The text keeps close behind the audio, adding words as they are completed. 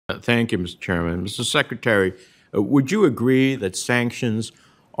Thank you, Mr. Chairman. Mr. Secretary, would you agree that sanctions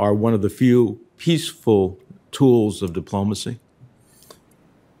are one of the few peaceful tools of diplomacy?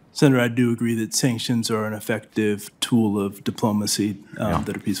 Senator, I do agree that sanctions are an effective tool of diplomacy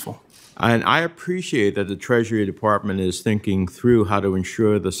that are peaceful. And I appreciate that the Treasury Department is thinking through how to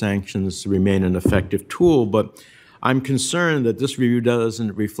ensure the sanctions remain an effective tool, but I'm concerned that this review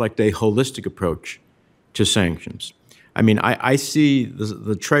doesn't reflect a holistic approach to sanctions. I mean, I see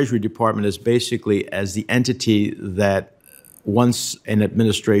the Treasury Department as basically as the entity that once an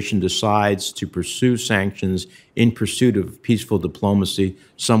administration decides to pursue sanctions in pursuit of peaceful diplomacy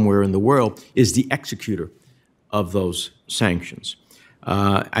somewhere in the world, is the executor of those sanctions.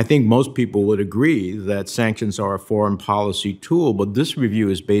 I think most people would agree that sanctions are a foreign policy tool, but this review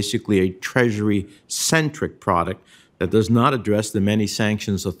is basically a Treasury-centric product that does not address the many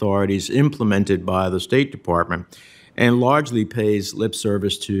sanctions authorities implemented by the State Department and largely pays lip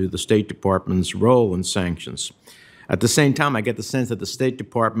service to the State Department's role in sanctions. At the same time, I get the sense that the State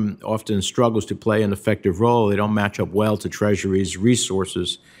Department often struggles to play an effective role. They don't match up well to Treasury's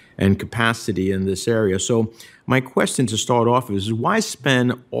resources and capacity in this area. So my question to start off is, why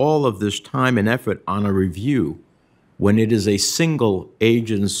spend all of this time and effort on a review when it is a single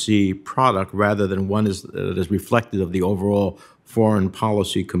agency product rather than one that is reflective of the overall foreign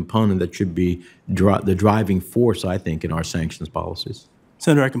policy component that should be the driving force, I think, in our sanctions policies?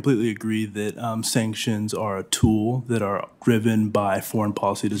 Senator, I completely agree that sanctions are a tool that are driven by foreign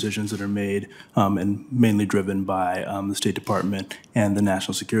policy decisions that are made and mainly driven by the State Department and the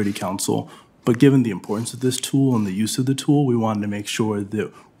National Security Council. But given the importance of this tool and the use of the tool, we wanted to make sure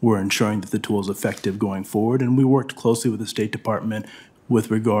that we're ensuring that the tool is effective going forward. And we worked closely with the State Department with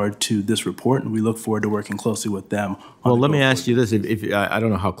regard to this report, and we look forward to working closely with them. Well, let me ask you this. I don't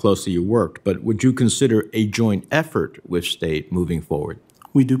know how closely you worked, but would you consider a joint effort with State moving forward?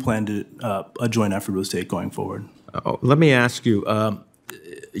 We do plan to a joint effort with State going forward. Let me ask you,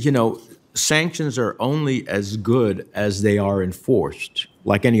 sanctions are only as good as they are enforced,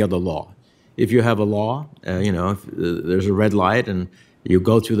 like any other law. If you have a law, if there's a red light and you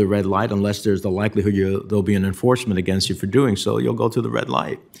go through the red light, unless there's the likelihood there'll be an enforcement against you for doing so, you'll go through the red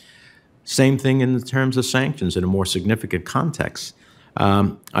light. Same thing in terms of sanctions in a more significant context.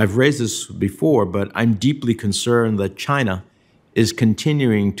 I've raised this before, but I'm deeply concerned that China is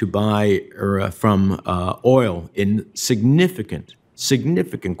continuing to buy from oil in significant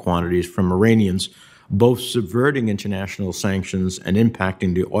quantities from Iranians, both subverting international sanctions and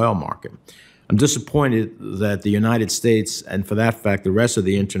impacting the oil market. I'm disappointed that the United States, and for that fact, the rest of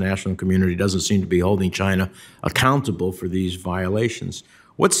the international community doesn't seem to be holding China accountable for these violations.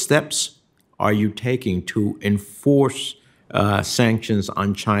 What steps are you taking to enforce sanctions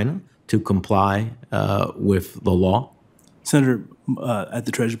on China to comply with the law? Senator, at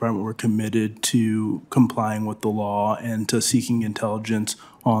the Treasury Department, we're committed to complying with the law and to seeking intelligence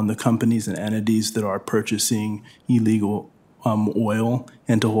on the companies and entities that are purchasing illegal oil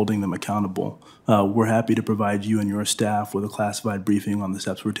and to holding them accountable. We're happy to provide you and your staff with a classified briefing on the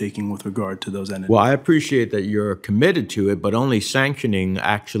steps we're taking with regard to those entities. Well, I appreciate that you're committed to it, but only sanctioning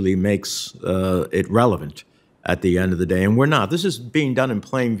actually makes it relevant at the end of the day, and we're not. This is being done in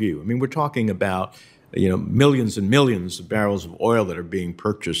plain view. I mean, we're talking about millions and millions of barrels of oil that are being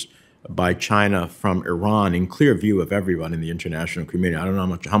purchased by China from Iran in clear view of everyone in the international community. I don't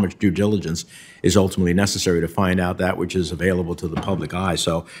know how much due diligence is ultimately necessary to find out that which is available to the public eye.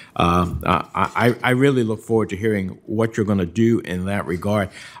 So I really look forward to hearing what you're going to do in that regard.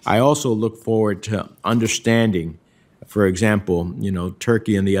 I also look forward to understanding, for example,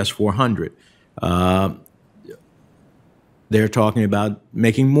 Turkey and the S-400. They're talking about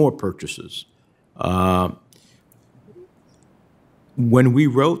making more purchases. When we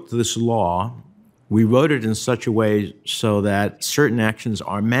wrote this law, we wrote it in such a way so that certain actions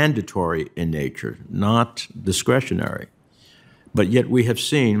are mandatory in nature, not discretionary. But yet we have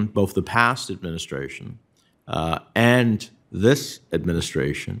seen both the past administration and this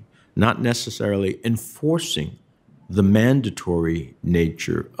administration not necessarily enforcing the mandatory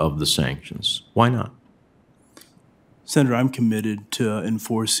nature of the sanctions. Why not? Senator, I'm committed to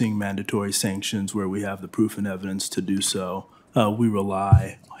enforcing mandatory sanctions where we have the proof and evidence to do so. We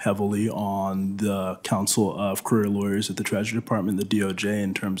rely heavily on the Council of Career Lawyers at the Treasury Department, the D-N.J,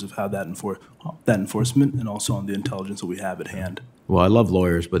 in terms of how that enforcement, and also on the intelligence that we have at hand. Well, I love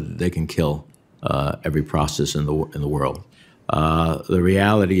lawyers, but they can kill every process in the world. The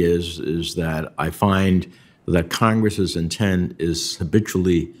reality is that I find that Congress's intent is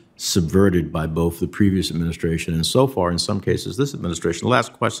habitually subverted by both the previous administration and so far, in some cases, this administration. The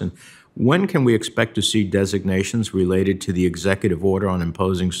last question When can we expect to see designations related to the executive order on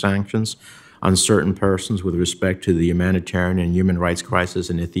imposing sanctions on certain persons with respect to the humanitarian and human rights crisis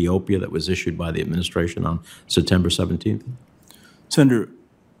in Ethiopia that was issued by the administration on September 17th? Senator,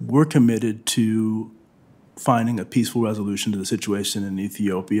 we're committed to finding a peaceful resolution to the situation in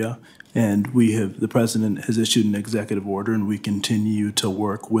Ethiopia, and the president has issued an executive order, and we continue to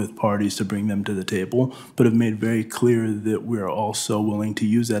work with parties to bring them to the table, but have made very clear that we're also willing to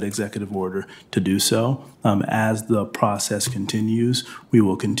use that executive order to do so. As the process continues, we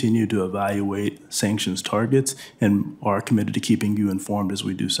will continue to evaluate sanctions targets and are committed to keeping you informed as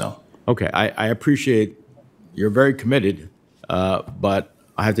we do so. Okay, I appreciate you're very committed, but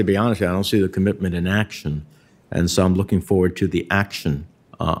I have to be honest, I don't see the commitment in action. And so I'm looking forward to the action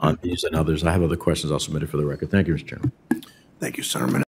on these and others. I have other questions I'll submit it for the record. Thank you, Mr. Chairman. Thank you, Senator Menendez.